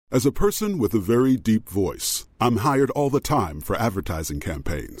As a person with a very deep voice, I'm hired all the time for advertising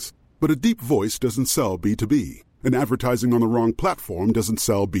campaigns. But a deep voice doesn't sell B2B, and advertising on the wrong platform doesn't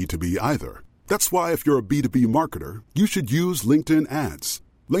sell B2B either. That's why if you're a B2B marketer, you should use LinkedIn ads.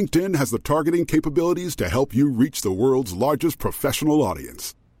 LinkedIn has the targeting capabilities to help you reach the world's largest professional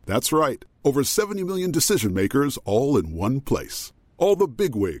audience. That's right, over 70 million decision makers all in one place. All the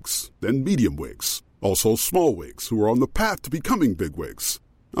big wigs, then medium wigs, also small wigs who are on the path to becoming big wigs.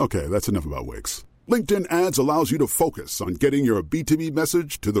 Okay, that's enough about wigs. LinkedIn ads allows you to focus on getting your B2B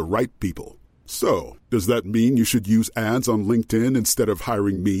message to the right people. So, does that mean you should use ads on LinkedIn instead of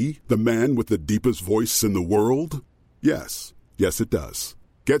hiring me, the man with the deepest voice in the world? Yes. Yes, it does.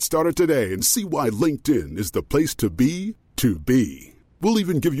 Get started today and see why LinkedIn is the place to be to be. We'll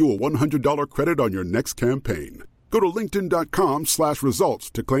even give you a $100 credit on your next campaign. Go to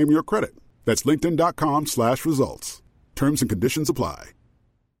linkedin.com/results to claim your credit. That's linkedin.com/results. Terms and conditions apply.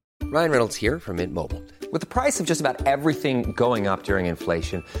 Ryan Reynolds here from Mint Mobile. With the price of just about everything going up during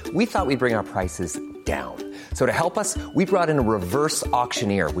inflation, we thought we'd bring our prices down. So to help us, we brought in a reverse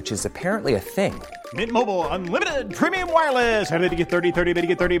auctioneer, which is apparently a thing. Mint Mobile Unlimited Premium Wireless. How to get 30, 30, bit to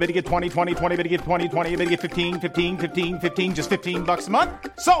get 30, bit to get 20, 20, 20, bit to get 20, 20, bit to get 15, 15, 15, 15, just $15 a month?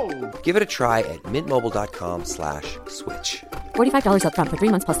 Sold! Give it a try at mintmobile.com/switch. $45 up front for 3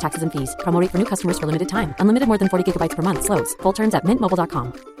 months plus taxes and fees. Promo rate for new customers for limited time. Unlimited more than 40 gigabytes per month. Slows full terms at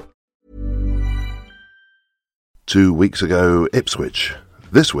mintmobile.com. 2 weeks ago, Ipswich.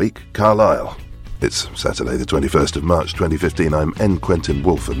 This week, Carlisle. It's Saturday the 21st of March 2015. I'm N. Quentin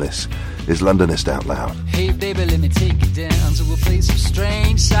Woolf and this is Londonist Out Loud. Hey baby, let me take you down to a place of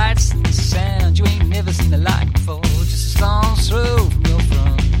strange sights and sound. You ain't never seen the like before, just a stone's throw from your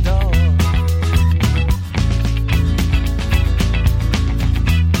front door.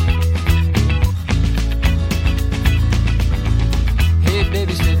 Hey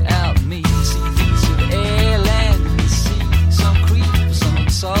baby, step out and me, see beats of the air, land and the sea. Some creep, some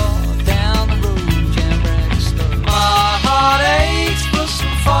saw down the road. My heart aches for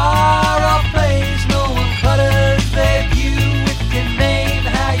some far-off place. No one cutters their view with your name,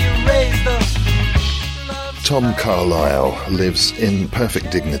 how you raised us. Tom Carlyle lives in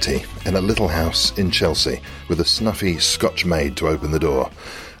perfect dignity in a little house in Chelsea with a snuffy Scotch maid to open the door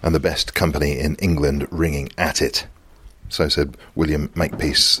and the best company in England ringing at it. So said William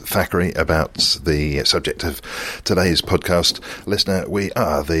Makepeace Thackeray about the subject of today's podcast. Listener, we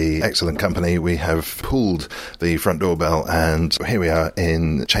are the excellent company. We have pulled the front doorbell and here we are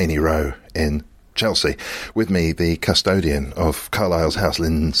in Cheney Row in Chelsea. With me, the custodian of Carlyle's house,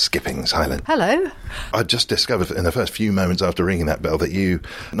 Lynn Skippings. Hi, Lynn. Hello. I just discovered in the first few moments after ringing that bell that you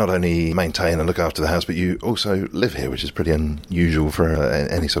not only maintain and look after the house, but you also live here, which is pretty unusual for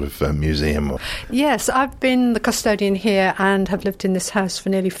any sort of museum. Yes, I've been the custodian here and have lived in this house for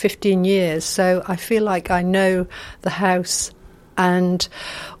nearly 15 years, so I feel like I know the house and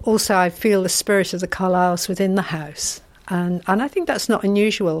also I feel the spirit of the Carlyles within the house. And I think that's not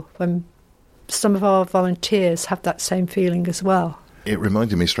unusual when some of our volunteers have that same feeling as well. It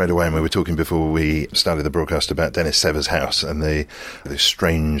reminded me straight away when we were talking before we started the broadcast about Dennis Sever's house and the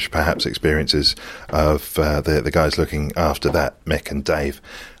strange, perhaps, experiences of the guys looking after that, Mick and Dave,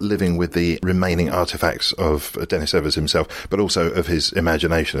 living with the remaining artefacts of Dennis Severs himself, but also of his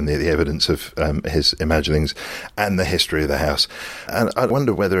imagination and the evidence of his imaginings and the history of the house. And I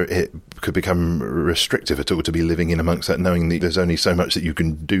wonder whether it could become restrictive at all to be living in amongst that, knowing that there's only so much that you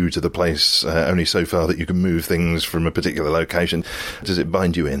can do to the place, only so far that you can move things from a particular location. Does it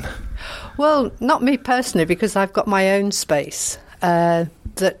bind you in? Well, not me personally, because I've got my own space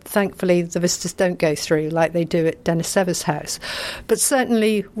that thankfully the visitors don't go through like they do at Dennis Sever's house. But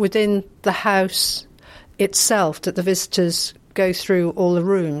certainly within the house itself that the visitors go through all the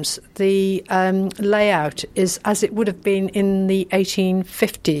rooms, the layout is as it would have been in the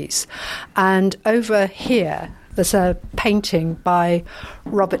 1850s. And over here, there's a painting by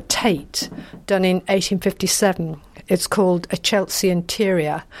Robert Tate done in 1857. It's called A Chelsea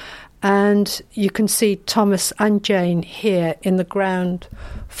Interior. And you can see Thomas and Jane here in the ground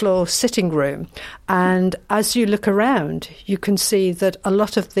floor sitting room. And as you look around, you can see that a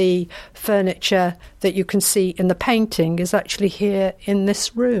lot of the furniture that you can see in the painting is actually here in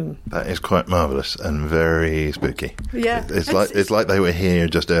this room. That is quite marvellous and very spooky. Yeah. It's like they were here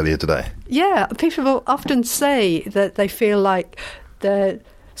just earlier today. Yeah, people will often say that they feel like they're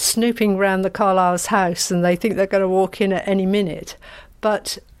snooping around the Carlyles' house and they think they're going to walk in at any minute.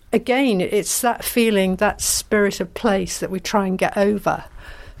 But again, it's that feeling, that spirit of place that we try and get over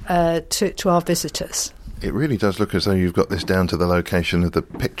to our visitors. It really does look as though you've got this down to the location of the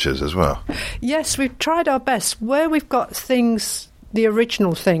pictures as well. Yes, we've tried our best. Where we've got things the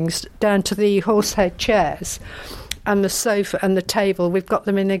original things, down to the horsehair chairs and the sofa and the table. We've got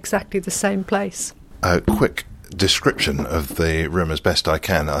them in exactly the same place. A quick description of the room as best I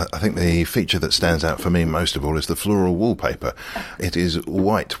can. I think the feature that stands out for me most of all is the floral wallpaper. It is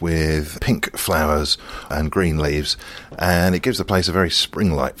white with pink flowers and green leaves, and it gives the place a very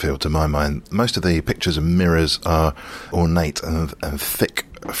spring-like feel to my mind. Most of the pictures and mirrors are ornate and thick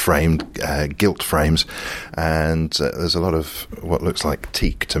framed, gilt frames, and there's a lot of what looks like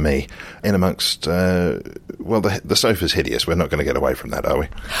teak to me in amongst, the sofa's hideous. We're not going to get away from that, are we?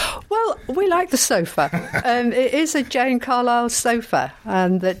 Well, we like the sofa. It is a Jane Carlyles sofa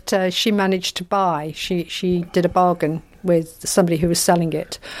that she managed to buy. She did a bargain with somebody who was selling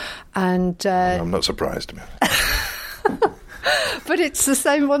it. And I'm not surprised. But it's the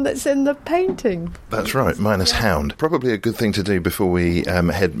same one that's in the painting. That's right, minus Hound. Probably a good thing to do before we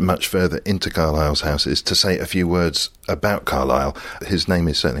head much further into Carlyle's house is to say a few words about Carlyle. His name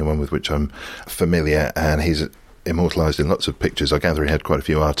is certainly one with which I'm familiar, and he's immortalised in lots of pictures. I gather he had quite a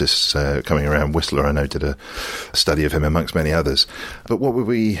few artists coming around. Whistler, I know, did a study of him amongst many others. But what would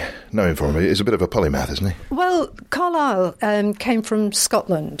we know him for? He's a bit of a polymath, isn't he? Well, Carlyle came from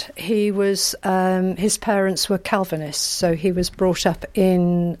Scotland. He was his parents were Calvinists, so he was brought up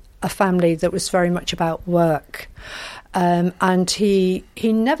in a family that was very much about work. And he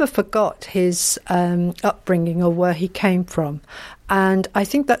never forgot his upbringing or where he came from. And I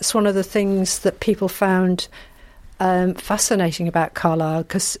think that's one of the things that people found fascinating about Carlyle,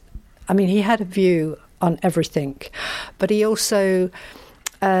 because, I mean, he had a view on everything, but he also,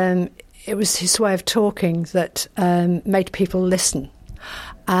 it was his way of talking that made people listen.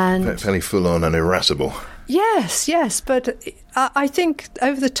 And fairly full-on and irascible. Yes, but I think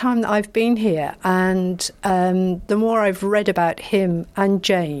over the time that I've been here, and the more I've read about him and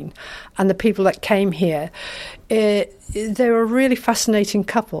Jane and the people that came here, they were a really fascinating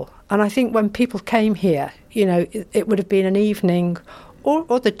couple. And I think when people came here, it would have been an evening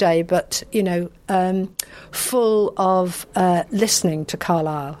or the day, but, full of listening to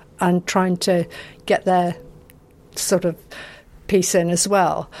Carlyle and trying to get their sort of piece in as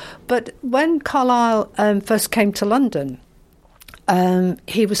well. But when Carlyle first came to London,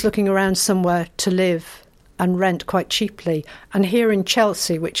 he was looking around somewhere to live and rent quite cheaply. And here in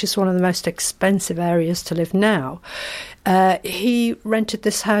Chelsea, which is one of the most expensive areas to live now, he rented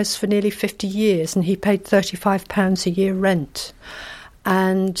this house for nearly 50 years and he paid £35 a year rent.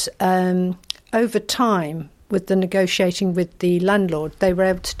 And over time, with the negotiating with the landlord, they were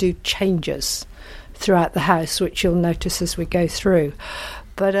able to do changes throughout the house, which you'll notice as we go through.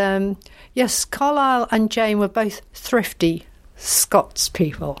 But yes, Carlyle and Jane were both thrifty Scots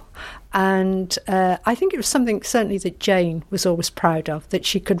people. And I think it was something certainly that Jane was always proud of, that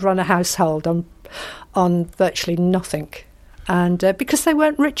she could run a household on virtually nothing. And because they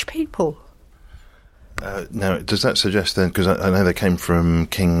weren't rich people. Now, does that suggest then, because I know they came from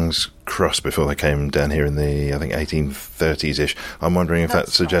King's Cross before they came down here in the, I think, 1830s-ish. I'm wondering if that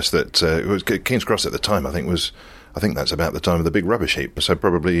suggests that it was King's Cross at the time, I think that's about the time of the big rubbish heap, so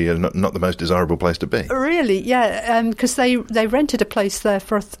probably not the most desirable place to be. Really, yeah, because they rented a place there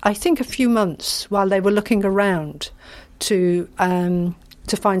for, I think, a few months while they were looking around to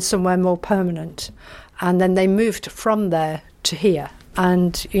find somewhere more permanent. And then they moved from there to here.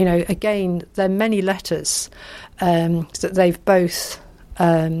 And, again, there are many letters that they've both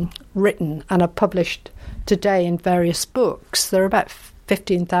written and are published today in various books. There are about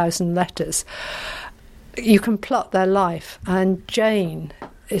 15,000 letters. You can plot their life, and Jane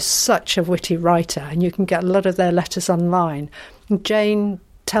is such a witty writer, and you can get a lot of their letters online. And Jane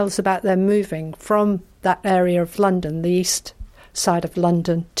tells about their moving from that area of London, the east side of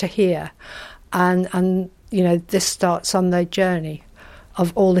London, to here. And this starts on their journey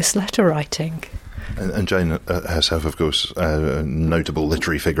of all this letter writing. And Jane herself, of course, a notable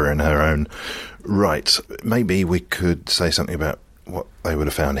literary figure in her own right. Maybe we could say something about what they would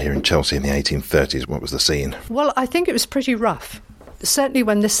have found here in Chelsea in the 1830s. What was the scene? Well, I think it was pretty rough. Certainly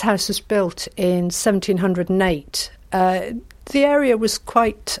when this house was built in 1708, the area was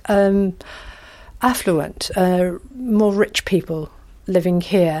quite affluent, more rich people living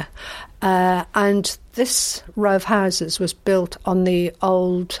here. And this row of houses was built on the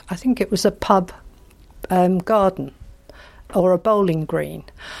old, I think it was a pub garden or a bowling green.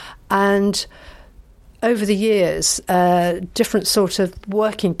 And over the years, different sort of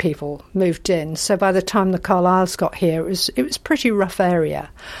working people moved in. So by the time the Carlyles got here, it was pretty rough area.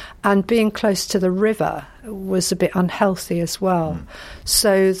 And being close to the river was a bit unhealthy as well.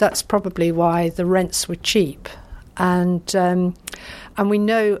 So that's probably why the rents were cheap. And we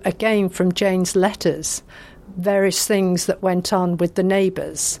know, again, from Jane's letters various things that went on with the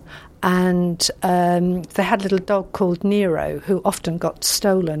neighbours. And they had a little dog called Nero who often got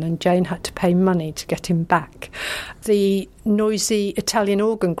stolen, and Jane had to pay money to get him back. The noisy Italian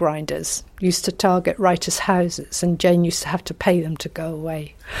organ grinders used to target writers' houses, and Jane used to have to pay them to go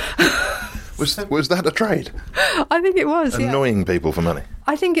away. Was that a trade? I think it was, Annoying people for money?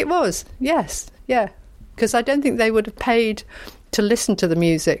 I think it was, yes, yeah. Because I don't think they would have paid to listen to the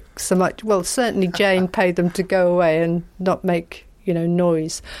music so much. Well, certainly Jane paid them to go away and not make,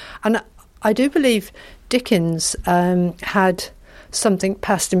 noise. And I do believe Dickens had something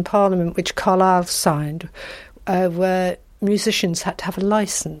passed in Parliament which Carlyles signed, where musicians had to have a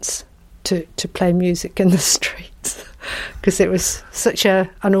licence to play music in the streets, because it was such an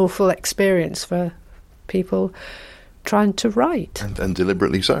awful experience for people trying to write. And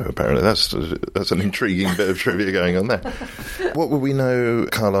deliberately so, apparently. That's an intriguing bit of trivia going on there. What will we know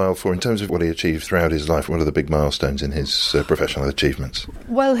Carlyle for in terms of what he achieved throughout his life? What are the big milestones in his professional achievements?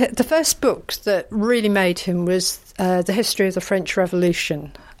 Well, the first book that really made him was The History of the French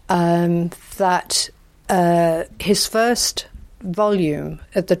Revolution. That his first volume,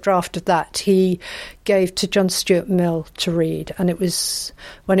 the draft of that, he gave to John Stuart Mill to read, and it was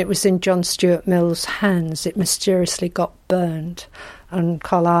when it was in John Stuart Mill's hands it mysteriously got burned, and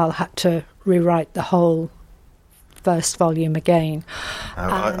Carlyle had to rewrite the whole first volume again.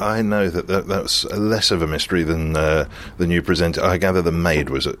 I know that's less of a mystery than you present. I gather the maid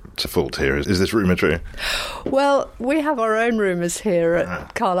was at fault here. Is this rumour true? Well, we have our own rumours here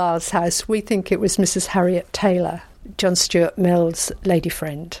at Carlyle's house. We think it was Mrs. Harriet Taylor, John Stuart Mill's lady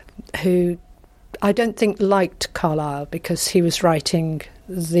friend, who I don't think liked Carlyle because he was writing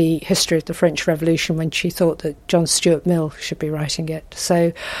the history of the French Revolution when she thought that John Stuart Mill should be writing it.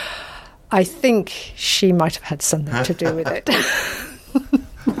 So I think she might have had something to do with it.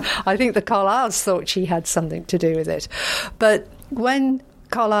 I think the Carlyles thought she had something to do with it. But when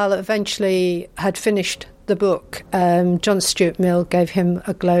Carlyle eventually had finished the book, John Stuart Mill gave him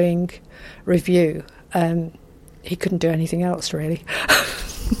a glowing review. He couldn't do anything else, really.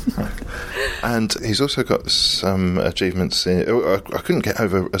 And he's also got some achievements. I couldn't get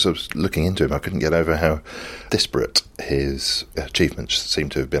over, as I was looking into him, I couldn't get over how disparate his achievements seem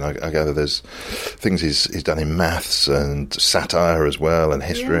to have been. I gather there's things he's done in maths and satire as well, and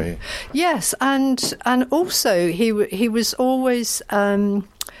history. Yeah. Yes, and also he was always,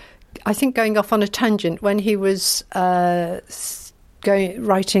 I think, going off on a tangent when he was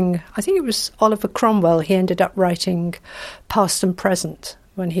writing. I think it was Oliver Cromwell. He ended up writing Past and Present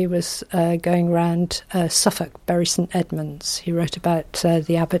when he was going round Suffolk, Bury St Edmunds. He wrote about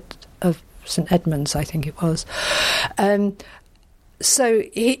the Abbot of St Edmunds, I think it was. So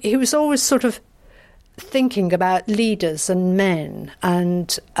he was always sort of thinking about leaders and men,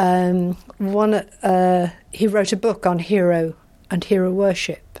 and he wrote a book on hero and hero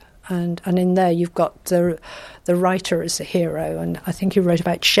worship, and in there you've got the writer as a hero, and I think he wrote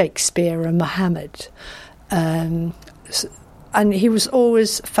about Shakespeare and Muhammad. And he was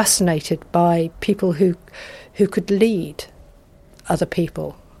always fascinated by people who could lead other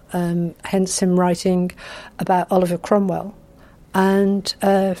people, hence him writing about Oliver Cromwell and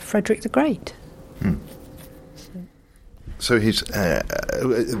Frederick the Great. So he's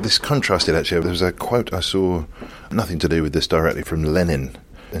this contrasted, actually. There was a quote I saw, nothing to do with this directly, from Lenin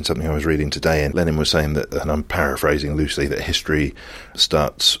in something I was reading today, and Lenin was saying that, and I'm paraphrasing loosely, that history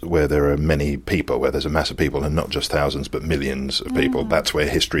starts where there are many people, where there's a mass of people, and not just thousands but millions of people. That's where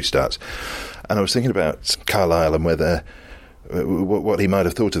history starts. And I was thinking about Carlyle and whether what he might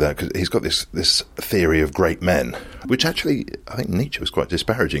have thought of that, because he's got this theory of great men, which actually I think Nietzsche was quite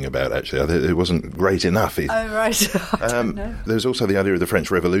disparaging about, actually. It wasn't great enough. Oh, right. I don't know. There's also the idea of the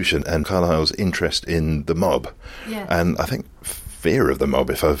French Revolution and Carlyle's interest in the mob. Yes. And I think fear of the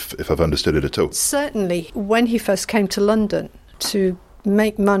mob, if I've understood it at all. Certainly, when he first came to London to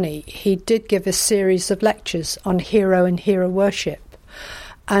make money, he did give a series of lectures on hero and hero worship.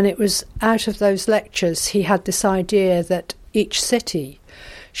 And it was out of those lectures he had this idea that each city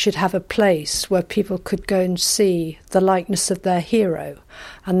should have a place where people could go and see the likeness of their hero.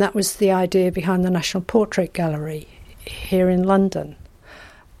 And that was the idea behind the National Portrait Gallery here in London.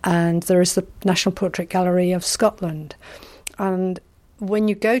 And there is the National Portrait Gallery of Scotland. And when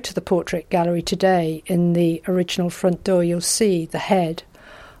you go to the Portrait Gallery today, in the original front door, you'll see the head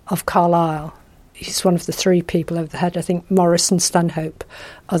of Carlyle. He's one of the three people over the head. I think Morris and Stanhope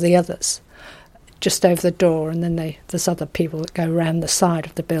are the others, just over the door, and then there's other people that go around the side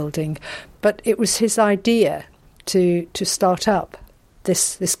of the building. But it was his idea to start up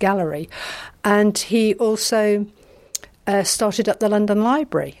this gallery. And he also started up the London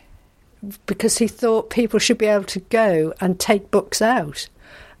Library, because he thought people should be able to go and take books out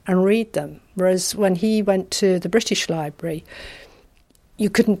and read them. Whereas when he went to the British Library, you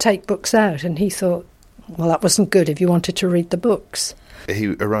couldn't take books out, and he thought, well, that wasn't good if you wanted to read the books.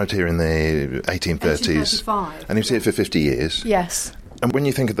 He arrived here in the 1830s, 1835. and he was here for 50 years. Yes. And when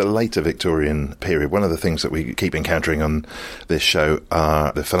you think of the later Victorian period, one of the things that we keep encountering on this show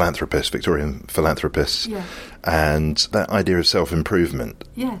are the philanthropists, Victorian philanthropists, Yeah. and that idea of self-improvement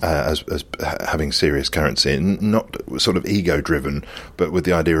Yes. as having serious currency, and not sort of ego-driven, but with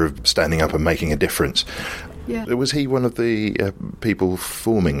the idea of standing up and making a difference. Yeah. Was he one of the people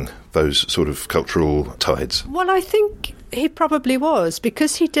forming those sort of cultural tides? Well, I think he probably was,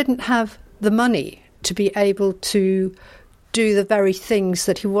 because he didn't have the money to be able to do the very things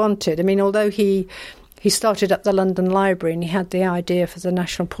that he wanted. I mean, although he started up the London Library and he had the idea for the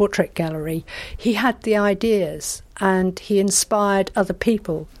National Portrait Gallery, he had the ideas and he inspired other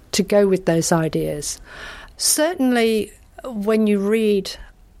people to go with those ideas. Certainly, when you read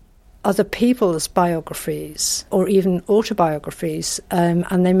other people's biographies or even autobiographies,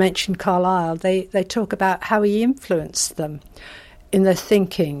 and they mention Carlyle, they talk about how he influenced them in their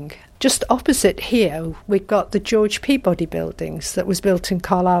thinking. Just opposite here, we've got the George Peabody buildings that was built in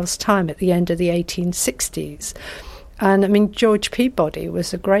Carlyle's time at the end of the 1860s. And, I mean, George Peabody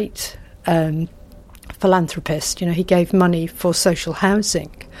was a great philanthropist. You know, he gave money for social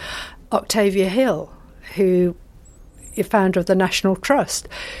housing. Octavia Hill, who is founder of the National Trust,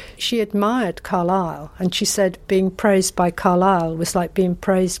 she admired Carlyle, and she said being praised by Carlyle was like being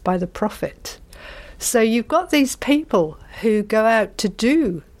praised by the prophet. So you've got these people who go out to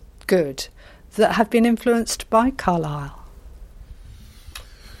do good that have been influenced by Carlyle.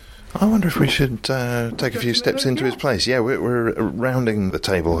 I wonder if we should take a few steps into his place. Yeah, we're rounding the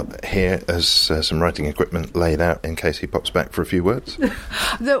table here. There's some writing equipment laid out in case he pops back for a few words.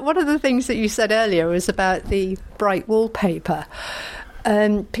 One of the things that you said earlier was about the bright wallpaper.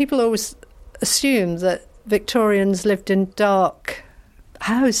 People always assume that Victorians lived in dark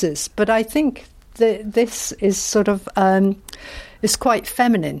houses, but I think that this is sort of is quite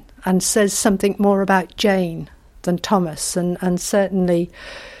feminine and says something more about Jane than Thomas, and certainly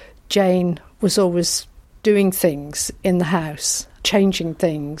Jane was always doing things in the house, changing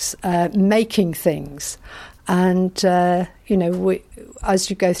things, making things, and as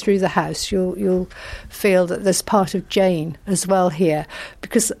you go through the house, you'll feel that there's part of Jane as well here,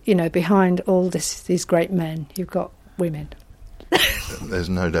 because behind all these great men, you've got women. There's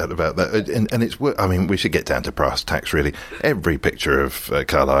no doubt about that. And it's, I mean, we should get down to brass tacks, really. Every picture of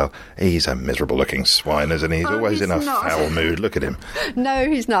Carlyle, he's a miserable-looking swine, isn't he? He's always in a foul mood. Look at him. No,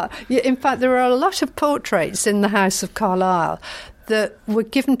 he's not. In fact, there are a lot of portraits in the house of Carlyle that were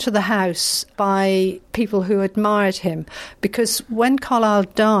given to the house by people who admired him, because when Carlyle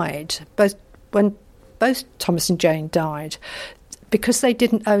died, when both Thomas and Jane died, because they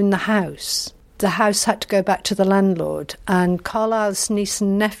didn't own the house had to go back to the landlord, and Carlyle's niece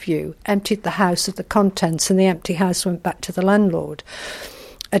and nephew emptied the house of the contents, and the empty house went back to the landlord.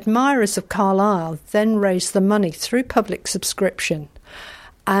 Admirers of Carlyle then raised the money through public subscription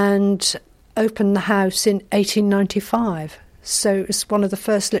and opened the house in 1895. So it was one of the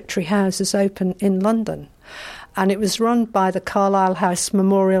first literary houses open in London, and it was run by the Carlyle House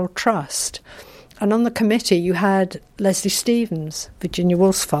Memorial Trust. And on the committee, you had Leslie Stevens, Virginia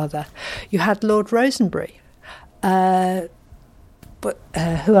Woolf's father. You had Lord Rosenberry. But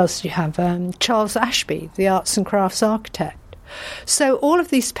who else do you have? Charles Ashby, the arts and crafts architect. So all of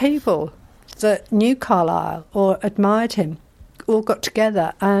these people that knew Carlyle or admired him all got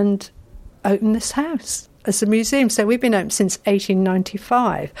together and opened this house as a museum. So we've been open since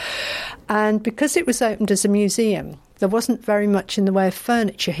 1895. And because it was opened as a museum, there wasn't very much in the way of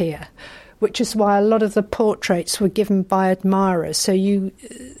furniture here, which is why a lot of the portraits were given by admirers. So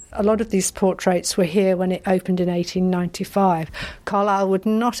a lot of these portraits were here when it opened in 1895. Carlyle would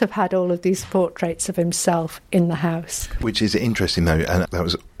not have had all of these portraits of himself in the house. Which is interesting, though, and that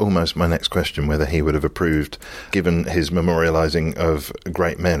was almost my next question, whether he would have approved, given his memorialising of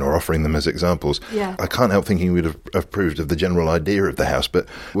great men or offering them as examples. Yeah. I can't help thinking he would have approved of the general idea of the house, but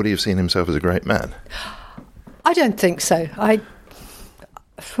would he have seen himself as a great man? I don't think so.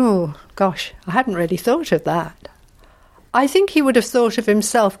 Oh, gosh, I hadn't really thought of that. I think he would have thought of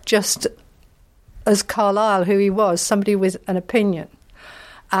himself just as Carlyle, who he was, somebody with an opinion.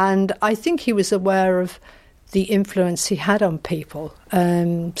 And I think he was aware of the influence he had on people.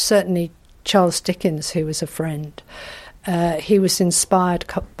 Certainly Charles Dickens, who was a friend. He was inspired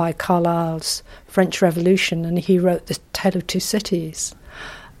by Carlyle's French Revolution, and he wrote The Tale of Two Cities.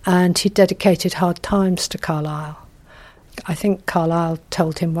 And he dedicated Hard Times to Carlyle. I think Carlyle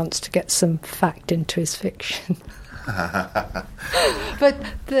told him once to get some fact into his fiction. But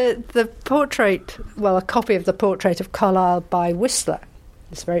the portrait, well, a copy of the portrait of Carlyle by Whistler,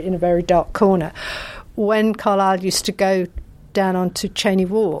 it's in a very dark corner. When Carlyle used to go down onto Cheyne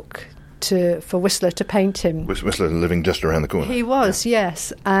Walk for Whistler to paint him. Whistler living just around the corner. He was,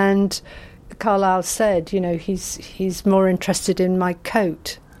 yes. And Carlyle said, he's more interested in my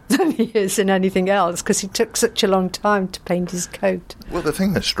coat than he is in anything else, because he took such a long time to paint his coat. Well, the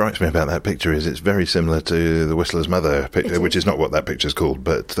thing that strikes me about that picture is it's very similar to the Whistler's Mother picture, which is not what that picture's called,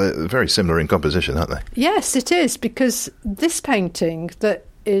 but they're very similar in composition, aren't they? Yes, it is, because this painting that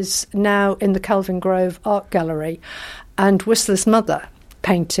is now in the Kelvin Grove Art Gallery and Whistler's Mother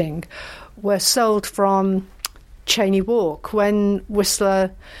painting were sold from Cheyne Walk when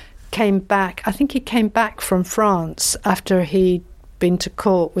Whistler came back. I think he came back from France after he'd been to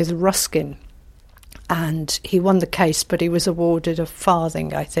court with Ruskin, and he won the case, but he was awarded a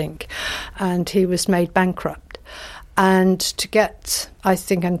farthing, I think, and he was made bankrupt. And to get, I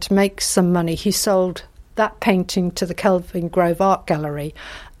think, and to make some money, he sold that painting to the Kelvin Grove Art Gallery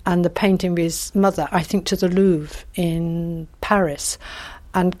and the painting of his mother, I think, to the Louvre in Paris.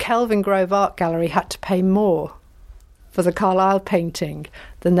 And Kelvin Grove Art Gallery had to pay more for the Carlyle painting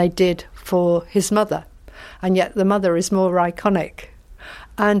than they did for his mother. And yet the mother is more iconic.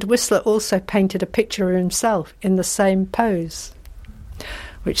 And Whistler also painted a picture of himself in the same pose,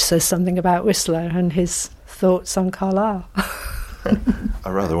 which says something about Whistler and his thoughts on Carlyle. I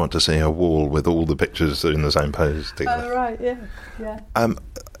rather want to see a wall with all the pictures in the same pose together. Oh, right, yeah.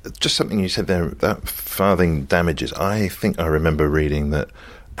 Just something you said there, that farthing damages. I think I remember reading that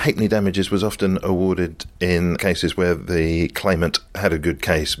halfpenny damages was often awarded in cases where the claimant had a good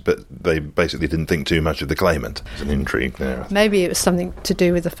case, but they basically didn't think too much of the claimant. There's an intrigue there. Maybe it was something to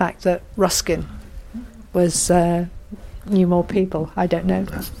do with the fact that Ruskin knew more people. I don't know.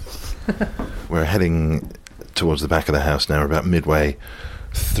 We're heading towards the back of the house now, about midway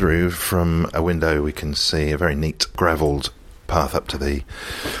through. From a window we can see a very neat gravelled path up to the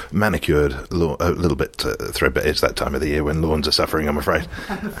manicured lawn, a little bit threadbare. It's that time of the year when lawns are suffering, I'm afraid.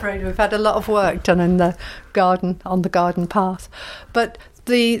 I'm afraid we've had a lot of work done in the garden, on the garden path. But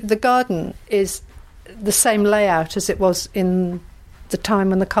the garden is the same layout as it was in the time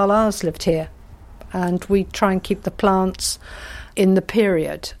when the Carlyles lived here. And we try and keep the plants in the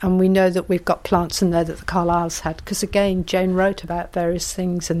period, and we know that we've got plants in there that the Carlyles had, because again Jane wrote about various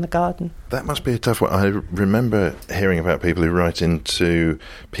things in the garden. That must be a tough one. I remember hearing about people who write into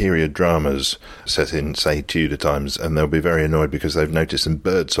period dramas set in, say, Tudor times, and they'll be very annoyed because they've noticed some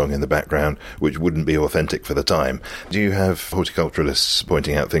birdsong in the background which wouldn't be authentic for the time. Do you have horticulturalists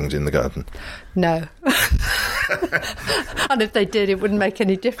pointing out things in the garden? No. And if they did, it wouldn't make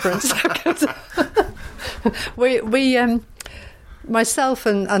any difference. we myself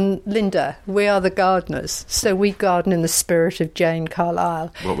and Linda, we are the gardeners, so we garden in the spirit of Jane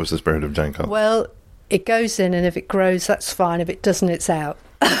Carlyle. What was the spirit of Jane Carlyle? Well, it goes in, and if it grows, that's fine. If it doesn't, it's out.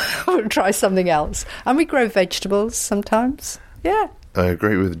 We'll try something else. And we grow vegetables sometimes. Yeah. I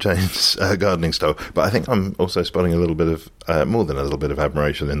agree with Jane's gardening style, but I think I'm also spotting a little bit of, more than a little bit of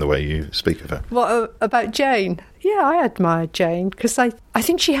admiration in the way you speak of her. What, about Jane? Yeah, I admire Jane, because I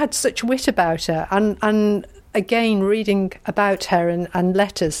think she had such wit about her, and again, reading about her and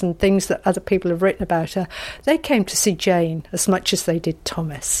letters and things that other people have written about her, they came to see Jane as much as they did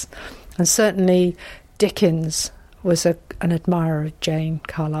Thomas. And certainly Dickens was an admirer of Jane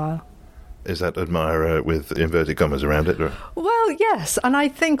Carlyle. Is that admirer with inverted commas around it? Or? Well, yes, and I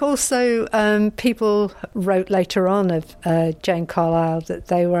think also people wrote later on of Jane Carlyle that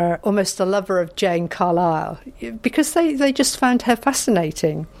they were almost a lover of Jane Carlyle, because they just found her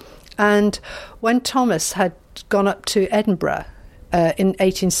fascinating. And when Thomas had gone up to Edinburgh in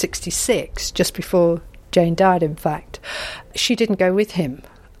 1866, just before Jane died, in fact, she didn't go with him.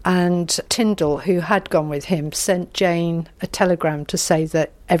 And Tyndall, who had gone with him, sent Jane a telegram to say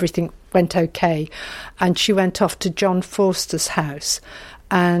that everything went okay. And she went off to John Forster's house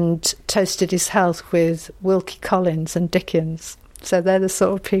and toasted his health with Wilkie Collins and Dickens. So they're the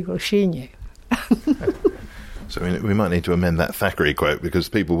sort of people she knew. So we might need to amend that Thackeray quote, because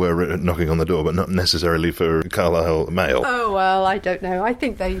people were knocking on the door, but not necessarily for Carlyle mail. Oh, well, I don't know. I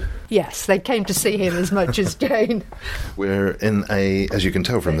think they came to see him as much as Jane. We're in as you can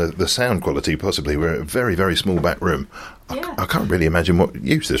tell from the sound quality, possibly, we're in a very, very small back room. Yeah. I can't really imagine what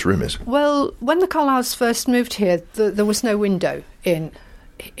use this room is. Well, when the Carlyles first moved here, there was no window in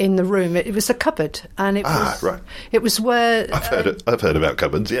in the room. It was a cupboard, and it was right. It was where I've heard about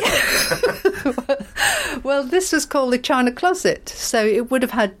cupboards. Yeah. Well, this was called the china closet, so it would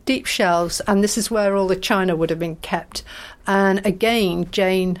have had deep shelves, and this is where all the china would have been kept. And again,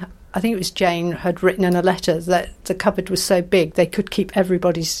 I think it was Jane, had written in a letter that the cupboard was so big they could keep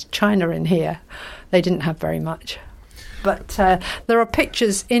everybody's china in here. They didn't have very much. But there are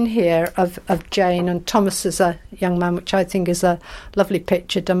pictures in here of Jane and Thomas as a young man, which I think is a lovely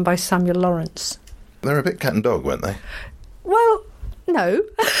picture done by Samuel Lawrence. They were a bit cat and dog, weren't they? Well, no.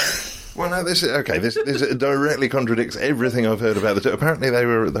 Well, no, this directly contradicts everything I've heard about the two. Apparently they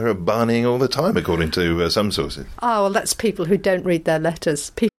were barneying all the time, according to some sources. Oh, well, that's people who don't read their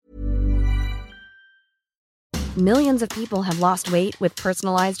letters. Millions of people have lost weight with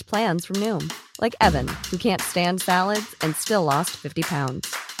personalized plans from Noom. Like Evan, who can't stand salads and still lost 50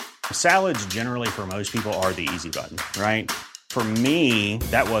 pounds. Salads generally for most people are the easy button, right? For me,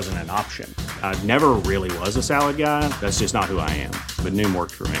 that wasn't an option. I never really was a salad guy. That's just not who I am. But Noom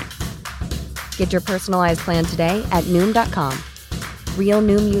worked for me. Get your personalized plan today at Noom.com. Real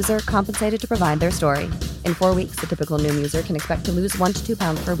Noom user compensated to provide their story. In 4 weeks, the typical Noom user can expect to lose 1 to 2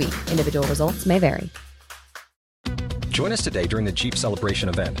 pounds per week. Individual results may vary. Join us today during the Jeep Celebration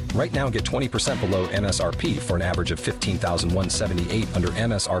event. Right now, get 20% below MSRP for an average of $15,178 under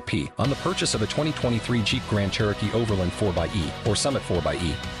MSRP on the purchase of a 2023 Jeep Grand Cherokee Overland 4xE or Summit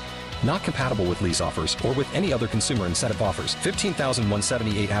 4xE. Not compatible with lease offers or with any other consumer incentive offers.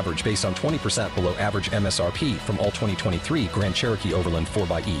 $15,178 average based on 20% below average MSRP from all 2023 Grand Cherokee Overland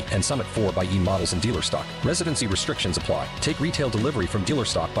 4xE and Summit 4xE models in dealer stock. Residency restrictions apply. Take retail delivery from dealer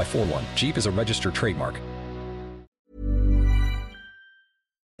stock by 4/1. Jeep is a registered trademark.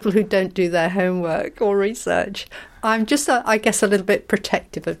 People who don't do their homework or research. I'm just, I guess, a little bit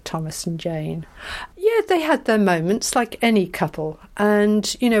protective of Thomas and Jane. Yeah, they had their moments like any couple.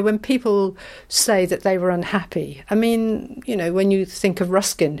 And, you know, when people say that they were unhappy, I mean, you know, when you think of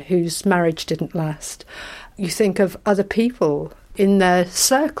Ruskin, whose marriage didn't last, you think of other people in their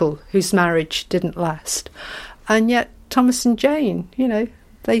circle whose marriage didn't last. And yet Thomas and Jane, you know,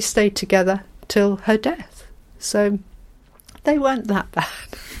 they stayed together till her death. So they weren't that bad.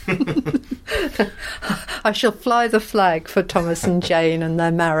 I shall fly the flag for Thomas and Jane and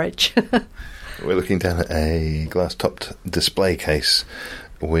their marriage. We're looking down at a glass-topped display case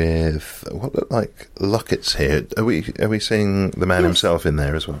with what look like lockets here. Are we seeing the man himself in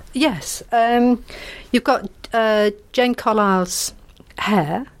there as well? Yes. You've got Jane Carlyle's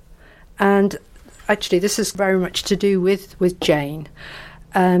hair, and actually this is very much to do with Jane.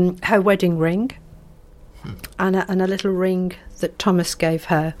 Her wedding ring. And a little ring that Thomas gave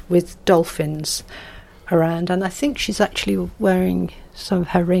her with dolphins around. And I think she's actually wearing some of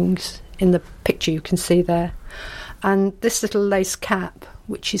her rings in the picture you can see there. And this little lace cap,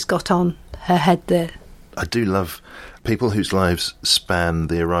 which she's got on her head there. I do love people whose lives span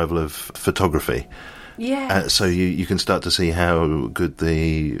the arrival of photography. Yeah. So you can start to see how good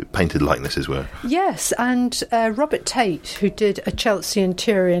the painted likenesses were. Yes, and Robert Tate, who did a Chelsea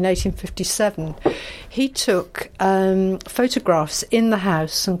interior in 1857, he took photographs in the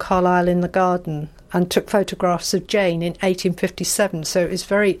house and Carlisle in the garden and took photographs of Jane in 1857, so it was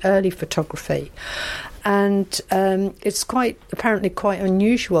very early photography. And it's apparently quite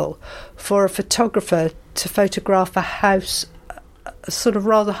unusual for a photographer to photograph a house, a sort of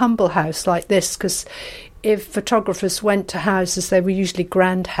rather humble house like this, because if photographers went to houses, they were usually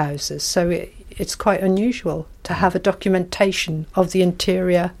grand houses, so it's quite unusual to have a documentation of the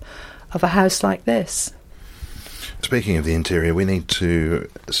interior of a house like this. Speaking of the interior, we need to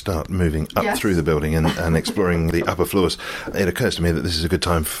start moving up through the building and exploring the upper floors. It occurs to me that this is a good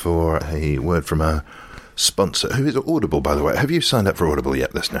time for a word from our sponsor, who is Audible, by the way. Have you signed up for Audible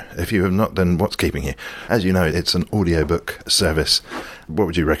yet, listener? If you have not, then what's keeping you? As you know, it's an audiobook service. What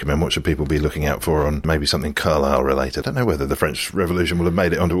would you recommend? What should people be looking out for on maybe something Carlyle related? I don't know whether the French Revolution will have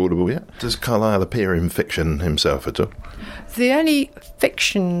made it onto Audible yet. Does Carlyle appear in fiction himself at all? The only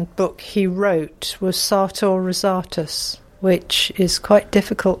fiction book he wrote was Sartor Resartus, which is quite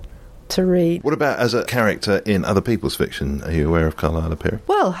difficult to read. What about as a character in other people's fiction? Are you aware of Carlyle appearing?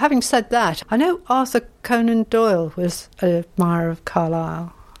 Well, having said that, I know Arthur Conan Doyle was an admirer of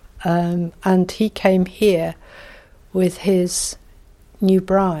Carlyle, and he came here with his new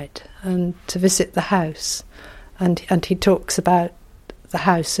bride and to visit the house, and he talks about the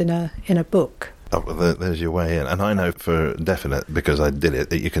house in a book. Oh, well, there's your way in. And I know for definite, because I did it,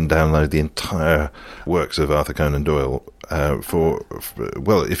 that you can download the entire works of Arthur Conan Doyle for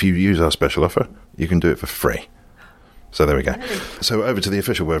if you use our special offer, you can do it for free. So there we go. So over to the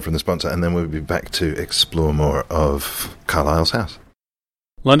official word from the sponsor, and then we'll be back to explore more of Carlyle's house.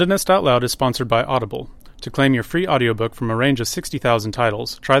 Londonist Out Loud is sponsored by Audible. To claim your free audiobook from a range of 60,000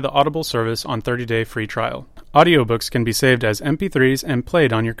 titles, try the Audible service on 30-day free trial. Audiobooks can be saved as MP3s and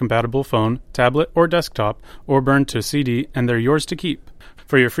played on your compatible phone, tablet, or desktop, or burned to CD, and they're yours to keep.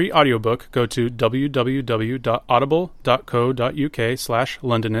 For your free audiobook, go to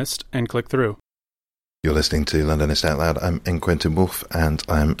www.audible.co.uk/Londonist and click through. You're listening to Londonist Out Loud. I'm N. Quentin Woolf, and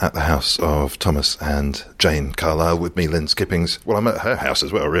I'm at the house of Thomas and Jane Carlyle. With me, Lynn Skippings. Well, I'm at her house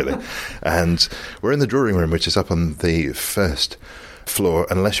as well, really. And we're in the drawing room, which is up on the first floor,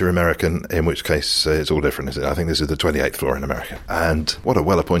 unless you're American, in which case it's all different, isn't it? I think this is the 28th floor in America. And what a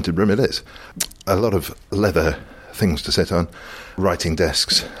well-appointed room it is. A lot of leather things to sit on, writing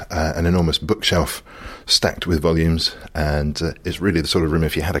desks, an enormous bookshelf stacked with volumes, and it's really the sort of room,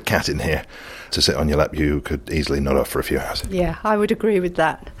 if you had a cat in here to sit on your lap, you could easily nod off for a few hours. Yeah, I would agree with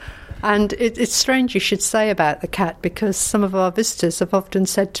that. And it's strange you should say about the cat, because some of our visitors have often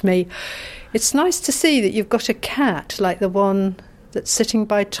said to me, it's nice to see that you've got a cat like the one that's sitting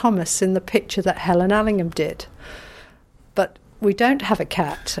by Thomas in the picture that Helen Allingham did. But we don't have a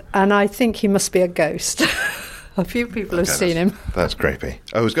cat, and I think he must be a ghost. A few people have seen him. That's creepy.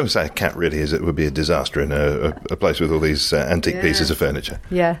 I was going to say a cat really it would be a disaster in a place with all these antique pieces of furniture.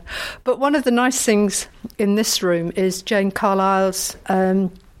 Yeah. But one of the nice things in this room is Jane Carlyle's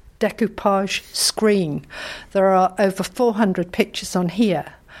decoupage screen. There are over 400 pictures on here.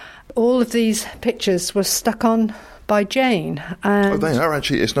 All of these pictures were stuck on by Jane. And they are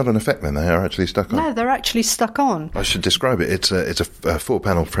actually, it's not an effect then, they are actually stuck on? No, they're actually stuck on. I should describe it. It's a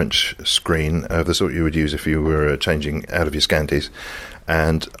four-panel French screen of the sort you would use if you were changing out of your scanties.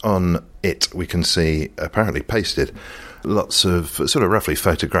 And on it we can see, apparently pasted, lots of sort of roughly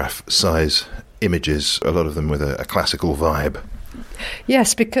photograph size images, a lot of them with a classical vibe.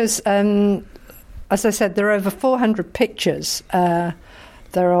 Yes, because, as I said, there are over 400 pictures.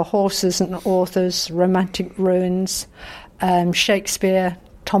 There are horses and authors, romantic ruins, Shakespeare,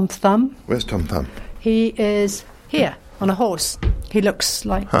 Tom Thumb. Where's Tom Thumb? He is here on a horse. He looks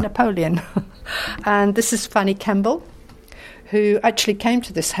like Napoleon. And this is Fanny Kemble, who actually came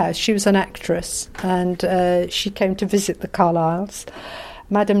to this house. She was an actress, and she came to visit the Carlyles.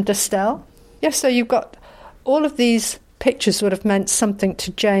 Madame d'Estel. Yes, so you've got all of these pictures would have meant something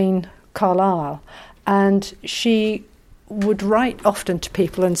to Jane Carlyle, and she would write often to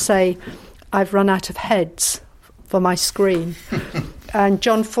people and say, I've run out of heads for my screen. And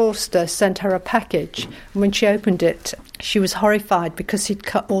John Forster sent her a package. And when she opened it, she was horrified because he'd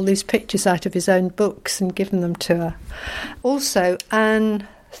cut all these pictures out of his own books and given them to her. Also, Anne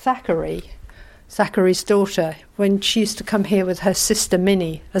Thackeray, Thackeray's daughter, when she used to come here with her sister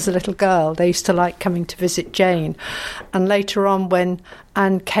Minnie as a little girl, they used to like coming to visit Jane. And later on, when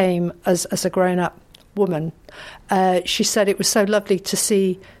Anne came as a grown-up woman, she said it was so lovely to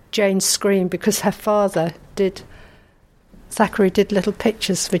see Jane scream because her father Thackeray did little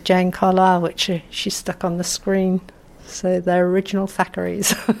pictures for Jane Carlyle, which she stuck on the screen. So they're original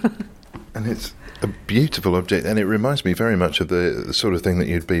Thackeray's. And it's a beautiful object, and it reminds me very much of the sort of thing that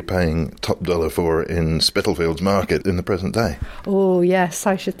you'd be paying top dollar for in Spitalfields Market in the present day. Oh, yes,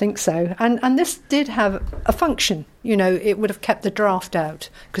 I should think so. And this did have a function. You know, it would have kept the draft out,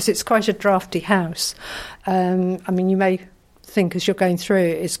 because it's quite a drafty house. I mean, you may think as you're going through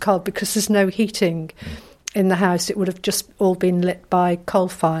it's cold because there's no heating in the house. It would have just all been lit by coal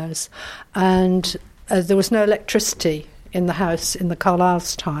fires. And there was no electricity in the house in the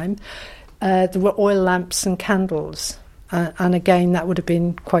Carlyles' time. There were oil lamps and candles, and again, that would have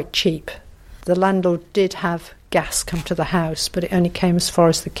been quite cheap. The landlord did have gas come to the house, but it only came as far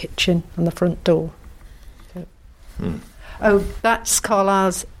as the kitchen and the front door. So. Oh, that's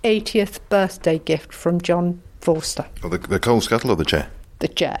Carlyle's 80th birthday gift from John Forster. Oh, the coal scuttle or the chair? The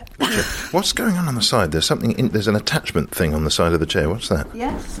chair. What's going on the side? There's something. There's an attachment thing on the side of the chair. What's that?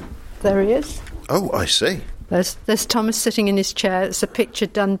 Yes, there he is. Oh, I see. There's Thomas sitting in his chair. It's a picture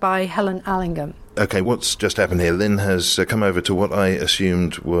done by Helen Allingham. OK, what's just happened here? Lynn has come over to what I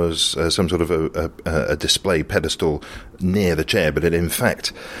assumed was some sort of a display pedestal near the chair, but in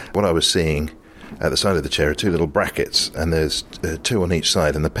fact, what I was seeing at the side of the chair are two little brackets, and there's two on each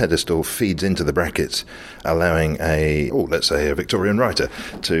side, and the pedestal feeds into the brackets, allowing let's say a Victorian writer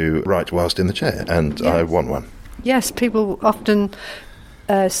to write whilst in the chair, and yes. I want one. Yes, people often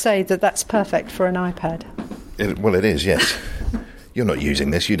say that that's perfect for an iPad. It is, yes. You're not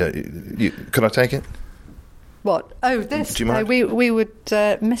using this. Could I take it? What? Oh, this. Do you mind? We would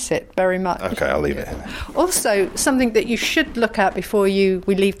miss it very much. Okay, I'll leave it. Also, something that you should look at before we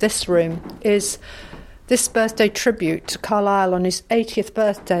leave this room is this birthday tribute to Carlyle on his 80th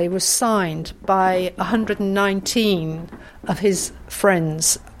birthday was signed by 119 of his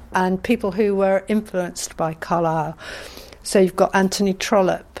friends and people who were influenced by Carlyle. So you've got Anthony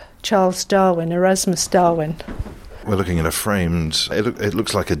Trollope, Charles Darwin, Erasmus Darwin. We're looking at a framed... It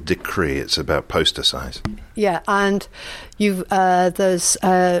looks like a decree. It's about poster size. Yeah, and there's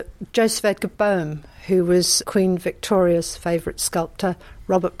Joseph Edgar Boehm, who was Queen Victoria's favourite sculptor,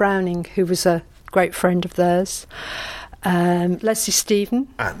 Robert Browning, who was a great friend of theirs, Leslie Stephen.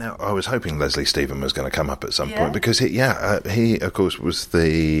 Now, I was hoping Leslie Stephen was going to come up at some point, because he, of course, was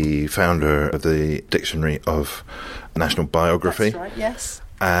the founder of the Dictionary of National Biography. That's right, yes.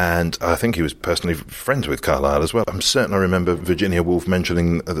 And I think he was personally friends with Carlyle as well. I'm certain I remember Virginia Woolf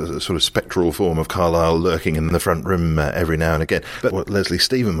mentioning the sort of spectral form of Carlyle lurking in the front room every now and again. But what Leslie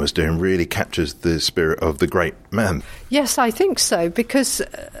Stephen was doing really captures the spirit of the great man. Yes, I think so, because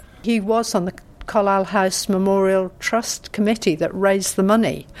he was on the Carlyle House Memorial Trust Committee that raised the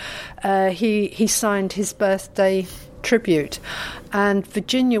money. He signed his birthday tribute. And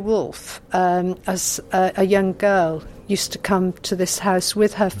Virginia Woolf, as a young girl, used to come to this house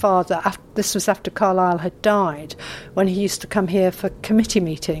with her father. This was after Carlyle had died, when he used to come here for committee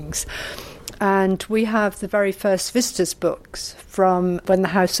meetings. And we have the very first visitors' books from when the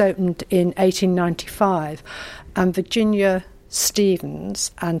house opened in 1895. And Virginia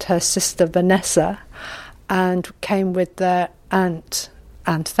Stevens and her sister Vanessa and came with their aunt,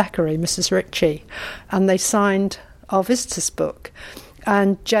 Anne Thackeray, Mrs. Ritchie, and they signed our visitors' book.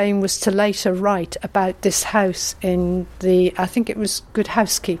 And Jane was to later write about this house in I think it was Good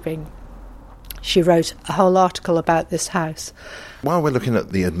Housekeeping. She wrote a whole article about this house. While we're looking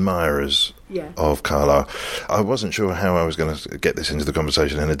at the admirers of Carlyle, I wasn't sure how I was going to get this into the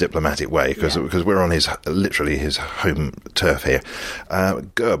conversation in a diplomatic way, because we're on literally his home turf here.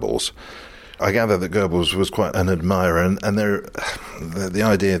 Goebbels. I gather that Goebbels was quite an admirer, and the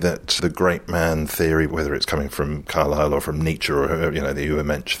idea that the great man theory, whether it's coming from Carlyle or from Nietzsche or the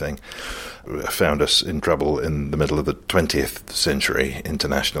Übermensch thing, found us in trouble in the middle of the 20th century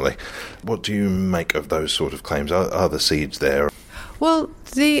internationally. What do you make of those sort of claims? Are the seeds there? Well,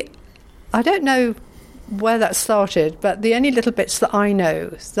 I don't know where that started, but the only little bits that I know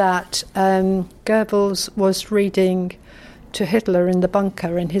that Goebbels was reading to Hitler in the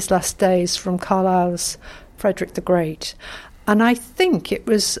bunker in his last days from Carlyle's Frederick the Great. And I think it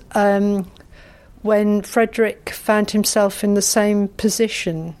was when Frederick found himself in the same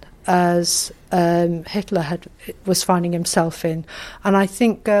position as Hitler was finding himself in. And I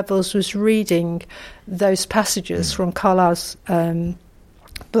think Goebbels was reading those passages from Carlyle's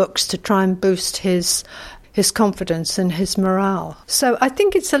books to try and boost his confidence and his morale. So I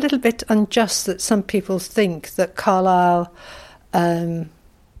think it's a little bit unjust that some people think that Carlyle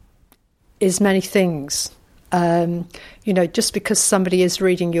is many things. Just because somebody is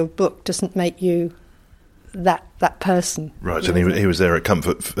reading your book doesn't make you that person. Right, and he was there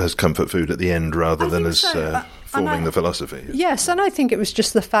as comfort food at the end rather than as forming the philosophy. Yes, and I think it was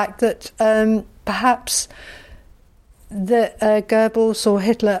just the fact that perhaps that Goebbels or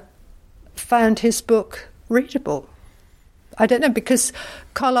Hitler found his book readable. I don't know, because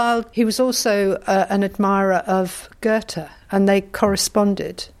Carlyle, he was also an admirer of Goethe, and they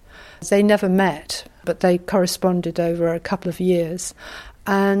corresponded. They never met, but they corresponded over a couple of years.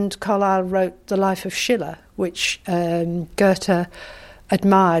 And Carlyle wrote The Life of Schiller, which Goethe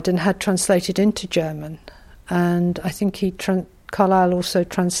admired and had translated into German. And I think Carlyle also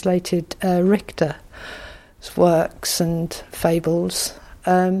translated Richter's works and fables.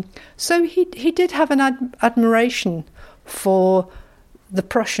 So he did have an admiration for the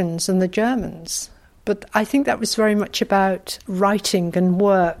Prussians and the Germans, but I think that was very much about writing and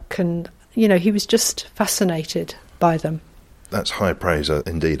work, and he was just fascinated by them. That's high praise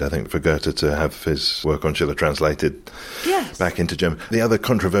indeed, I think, for Goethe to have his work on Schiller translated back into German. The other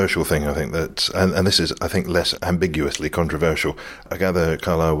controversial thing, I think, and this is, I think, less ambiguously controversial, I gather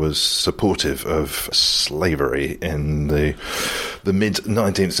Carlyle was supportive of slavery in the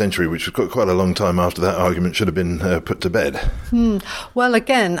mid-19th century, which was quite a long time after that argument should have been put to bed. Well,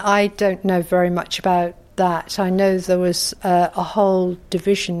 again, I don't know very much about that. I know there was a whole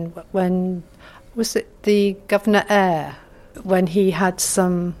division when, was it the Governor Eyre, when he had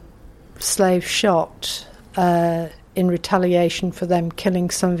some slaves shot in retaliation for them killing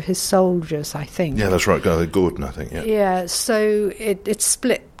some of his soldiers, I think. Yeah, that's right, Gordon, I think, yeah. Yeah, so it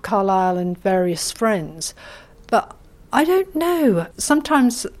split Carlyle and various friends. But I don't know.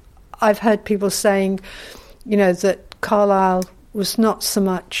 Sometimes I've heard people saying, that Carlyle was not so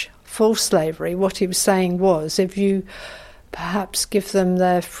much for slavery. What he was saying was, if you perhaps give them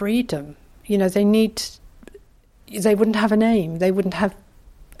their freedom, they need they wouldn't have a name. They wouldn't have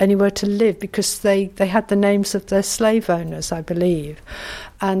anywhere to live because they had the names of their slave owners, I believe.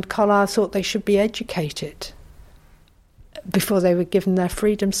 And Carlyle thought they should be educated before they were given their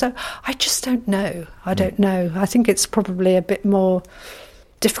freedom. So I just don't know. I don't know. I think it's probably a bit more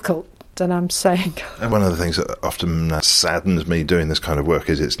difficult than I'm saying. And one of the things that often saddens me doing this kind of work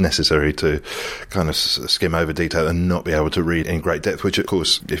is it's necessary to kind of skim over detail and not be able to read in great depth, which of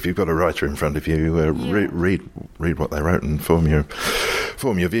course, if you've got a writer in front of you, read what they wrote and form your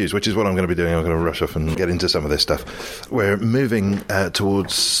views, which is what I'm going to be doing. I'm going to rush off and get into some of this stuff. We're moving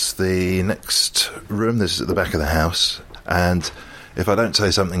towards the next room. This is at the back of the house, and if I don't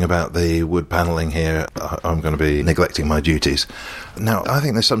say something about the wood panelling here, I'm going to be neglecting my duties. Now, I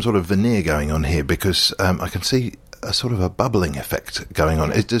think there's some sort of veneer going on here because I can see a sort of a bubbling effect going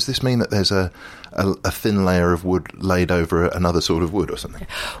on. Does this mean that there's a thin layer of wood laid over another sort of wood or something?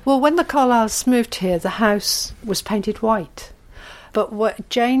 Well, when the Carlyles moved here, the house was painted white. But what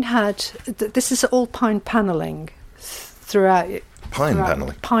Jane had, this is all pine panelling throughout.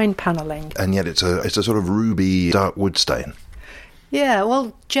 Panelling? Pine panelling. And yet it's a sort of ruby dark wood stain. Yeah,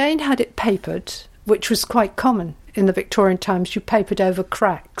 well, Jane had it papered, which was quite common in the Victorian times. You papered over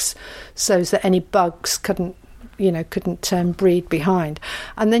cracks so that any bugs couldn't breed behind.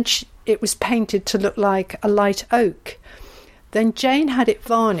 And then it was painted to look like a light oak. Then Jane had it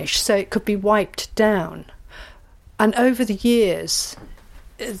varnished so it could be wiped down. And over the years,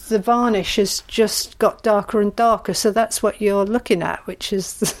 the varnish has just got darker and darker. So that's what you're looking at, which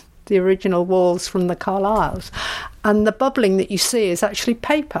is the original walls from the Carlyles. And the bubbling that you see is actually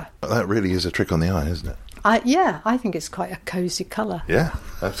paper. That really is a trick on the eye, isn't it? I think it's quite a cosy colour. Yeah,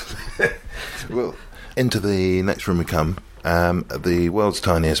 absolutely. Well, into the next room we come. The world's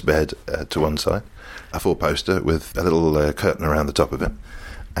tiniest bed to one side, a four-poster with a little curtain around the top of it.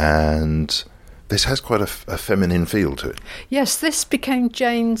 And this has quite a feminine feel to it. Yes, this became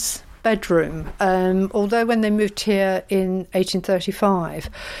Jane's bedroom. Although when they moved here in 1835,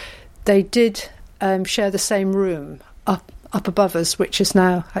 they did share the same room up above us, which is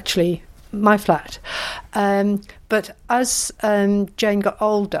now actually my flat. But as Jane got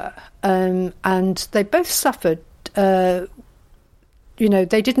older, and they both suffered, they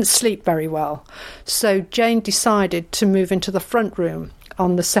didn't sleep very well. So Jane decided to move into the front room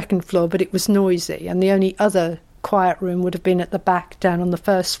on the second floor, but it was noisy, and the only other quiet room would have been at the back down on the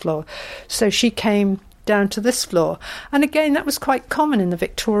first floor. So she came down to this floor. And again, that was quite common in the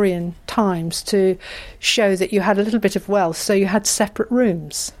Victorian times to show that you had a little bit of wealth, so you had separate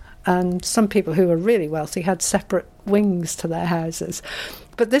rooms. And some people who were really wealthy had separate wings to their houses.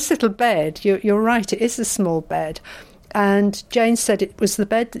 But this little bed, you're right, it is a small bed. And Jane said it was the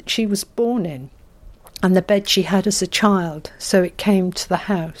bed that she was born in and the bed she had as a child, so it came to the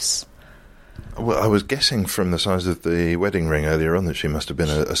house. Well, I was guessing from the size of the wedding ring earlier on that she must have been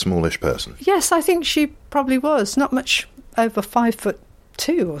a smallish person. Yes, I think she probably was. Not much over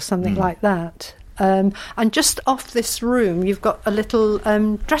 5'2" or something like that. And just off this room, you've got a little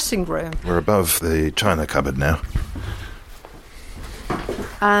dressing room. We're above the china cupboard now.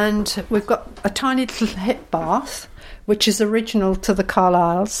 And we've got a tiny little hip bath, which is original to the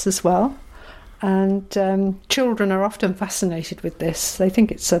Carlyles as well. And children are often fascinated with this. They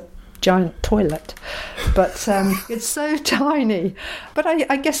think it's a giant toilet, but it's so tiny. But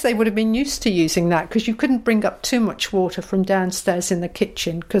I guess they would have been used to using that because you couldn't bring up too much water from downstairs in the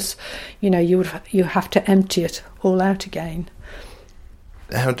kitchen because, you have to empty it all out again.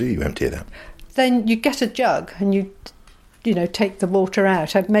 How do you empty it out? Then you get a jug and you take the water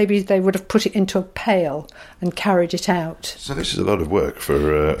out. Maybe they would have put it into a pail and carried it out. So this is a lot of work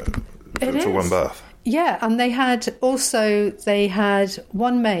for one bath. Yeah, and they had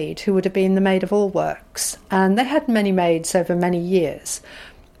one maid who would have been the maid of all works, and they had many maids over many years.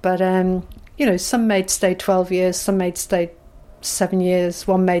 But some maids stayed 12 years, some maids stayed 7 years,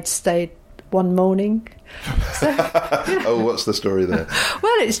 one maid stayed one morning. So, Oh, what's the story there?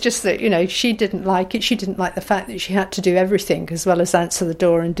 Well, it's just that she didn't like it. She didn't like the fact that she had to do everything as well as answer the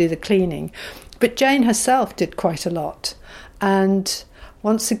door and do the cleaning. But Jane herself did quite a lot, and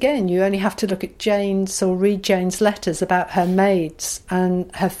once again, you only have to look at Jane's or read Jane's letters about her maids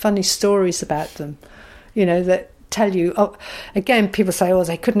and her funny stories about them, that tell you, again, people say,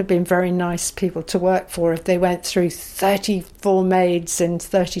 they couldn't have been very nice people to work for if they went through 34 maids in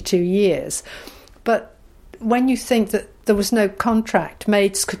 32 years. But when you think that there was no contract,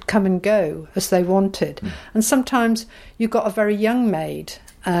 maids could come and go as they wanted. And sometimes you got a very young maid,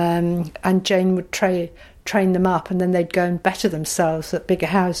 and Jane would train them up, and then they'd go and better themselves at bigger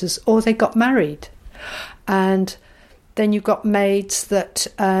houses, or they got married. And then you got maids that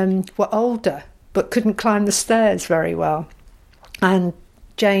were older, but couldn't climb the stairs very well. And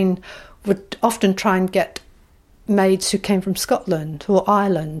Jane would often try and get maids who came from Scotland or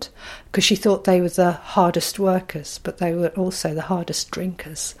Ireland because she thought they were the hardest workers, but they were also the hardest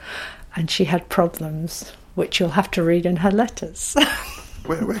drinkers. And she had problems, which you'll have to read in her letters.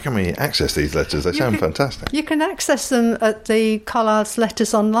 Where can we access these letters? They sound fantastic. You can access them at the Carlyles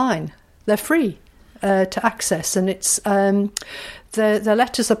letters online. They're free to access, and it's the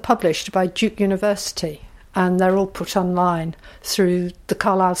letters are published by Duke University, and they're all put online through the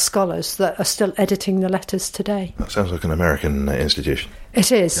Carlyles scholars that are still editing the letters today. That sounds like an American institution.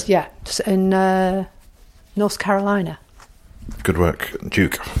 It is, yeah. It's in North Carolina. Good work,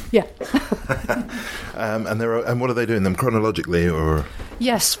 Duke. Yeah. And what are they doing them chronologically, or?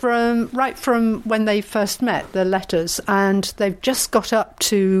 Yes, from when they first met, the letters, and they've just got up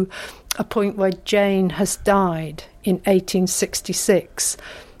to a point where Jane has died in 1866,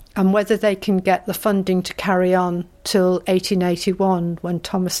 and whether they can get the funding to carry on till 1881 when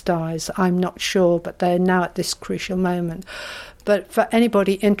Thomas dies, I'm not sure, but they're now at this crucial moment. But for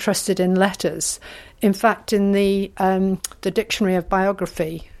anybody interested in letters, in fact, in the Dictionary of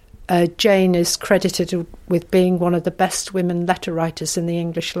Biography, Jane is credited with being one of the best women letter writers in the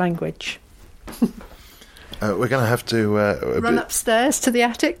English language. We're going to have to... run upstairs to the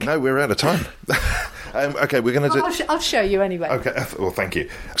attic? No, we're out of time. Okay, we're going to I'll show you anyway. Okay, well, thank you.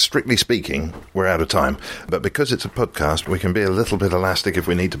 Strictly speaking, we're out of time. But because it's a podcast, we can be a little bit elastic if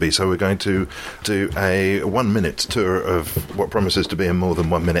we need to be. So we're going to do a 1-minute tour of what promises to be a more than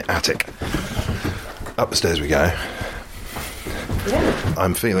 1-minute attic. Up the stairs we go. Yeah.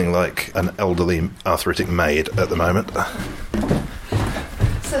 I'm feeling like an elderly arthritic maid at the moment.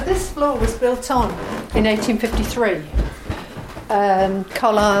 So this floor was built on in 1853.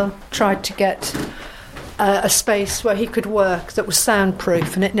 Carlyle tried to get a space where he could work that was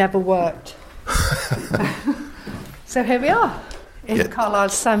soundproof, and it never worked. So here we are, in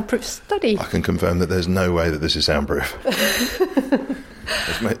Carlyle's soundproof study. I can confirm that there's no way that this is soundproof.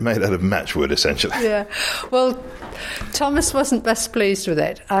 It's made out of matchwood, essentially. Yeah. Well, Thomas wasn't best pleased with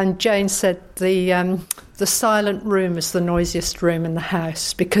it, and Jane said the silent room is the noisiest room in the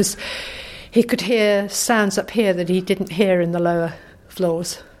house because he could hear sounds up here that he didn't hear in the lower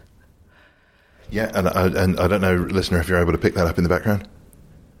floors. Yeah, and I don't know, listener, if you're able to pick that up in the background.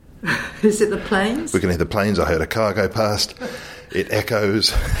 Is it the planes? We can hear the planes. I heard a car go past. It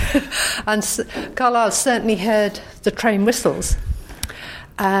echoes. And Carlyle certainly heard the train whistles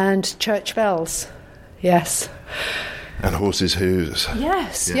and church bells. Yes. And horses' hooves.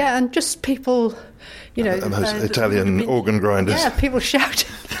 Yes, yeah, and just people, you know. And those Italian organ grinders. Yeah, people shouting.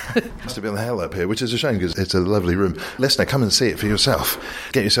 Must have been the hell up here, which is a shame because it's a lovely room. Listener, come and see it for yourself.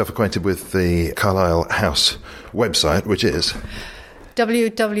 Get yourself acquainted with the Carlyle House website, which is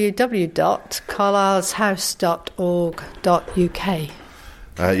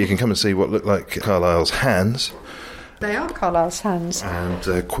www.carlyleshouse.org.uk. You can come and see what look like Carlyle's hands. They are Carlyle's hands.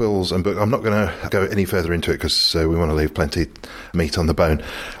 And quills and books. I'm not going to go any further into it because we want to leave plenty meat on the bone.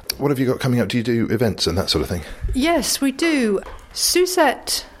 What have you got coming up? Do you do events and that sort of thing? Yes, we do.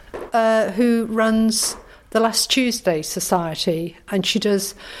 Suzette, who runs the Last Tuesday Society, and she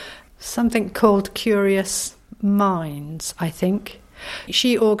does something called Curious Minds, I think.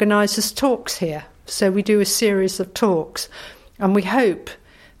 She organises talks here. So we do a series of talks, and we hope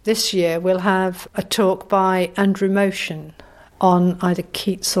this year we'll have a talk by Andrew Motion on either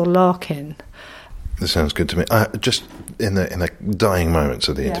Keats or Larkin. This sounds good to me. Just in the dying moments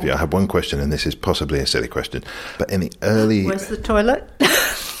of the interview, I have one question, and this is possibly a silly question. But in the early... Where's the toilet?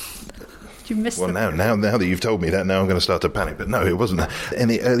 You missed well, now that you've told me that, now I'm going to start to panic. But no, it wasn't that. In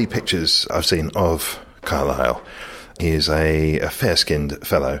the early pictures I've seen of Carlyle, he is a fair-skinned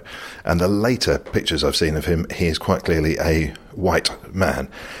fellow, and the later pictures I've seen of him, he is quite clearly a white man.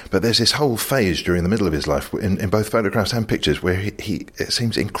 But there's this whole phase during the middle of his life, in both photographs and pictures, where he it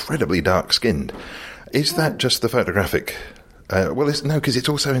seems incredibly dark-skinned. Is that just the photographic? No, because it's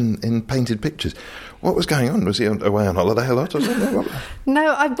also in painted pictures. What was going on? Was he away on holiday a lot or something?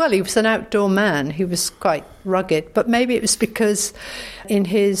 No, he was an outdoor man. He was quite rugged, but maybe it was because in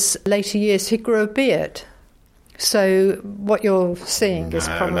his later years he grew a beard. So what you're seeing is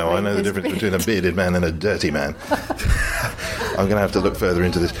probably... No, I know the difference between a bearded man and a dirty man. I'm going to have to look further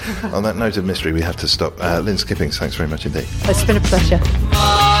into this. On that note of mystery, we have to stop. Lynn Skippings, thanks very much indeed. It's been a pleasure.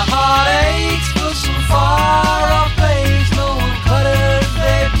 My heart aches for some far-off place. No one could have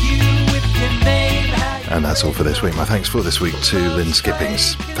led you with your name. And that's all for this week. My thanks for this week to Lynn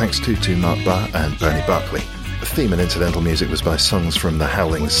Skippings. Thanks to Mark Barr and Bernie Barkley. The theme and incidental music was by Songs from the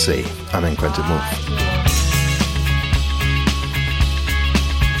Howling Sea. I'm in Quentin Moore.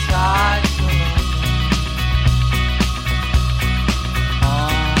 Side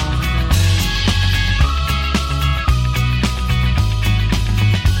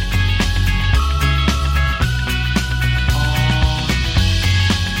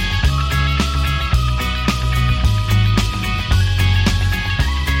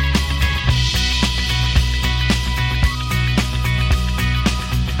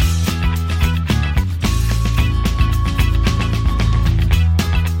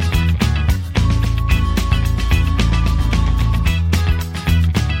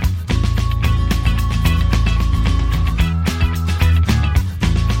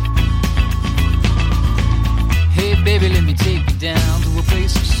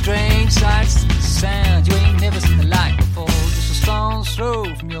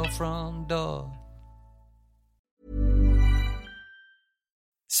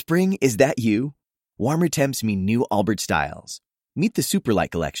Spring, is that you? Warmer temps mean new Allbirds styles. Meet the Superlight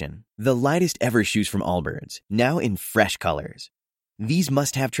Collection, the lightest ever shoes from Allbirds, now in fresh colors. These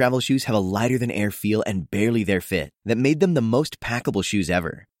must-have travel shoes have a lighter-than-air feel and barely their fit that made them the most packable shoes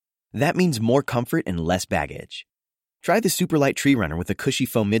ever. That means more comfort and less baggage. Try the Superlight Tree Runner with a cushy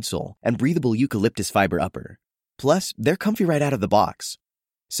foam midsole and breathable eucalyptus fiber upper. Plus, they're comfy right out of the box.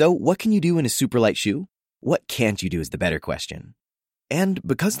 So, what can you do in a Superlight shoe? What can't you do is the better question. And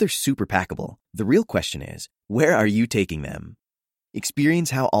because they're super packable, the real question is, where are you taking them?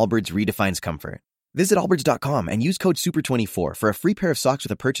 Experience how Allbirds redefines comfort. Visit allbirds.com and use code SUPER24 for a free pair of socks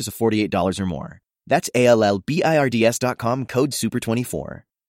with a purchase of $48 or more. That's ALLBIRDS.com, code SUPER24.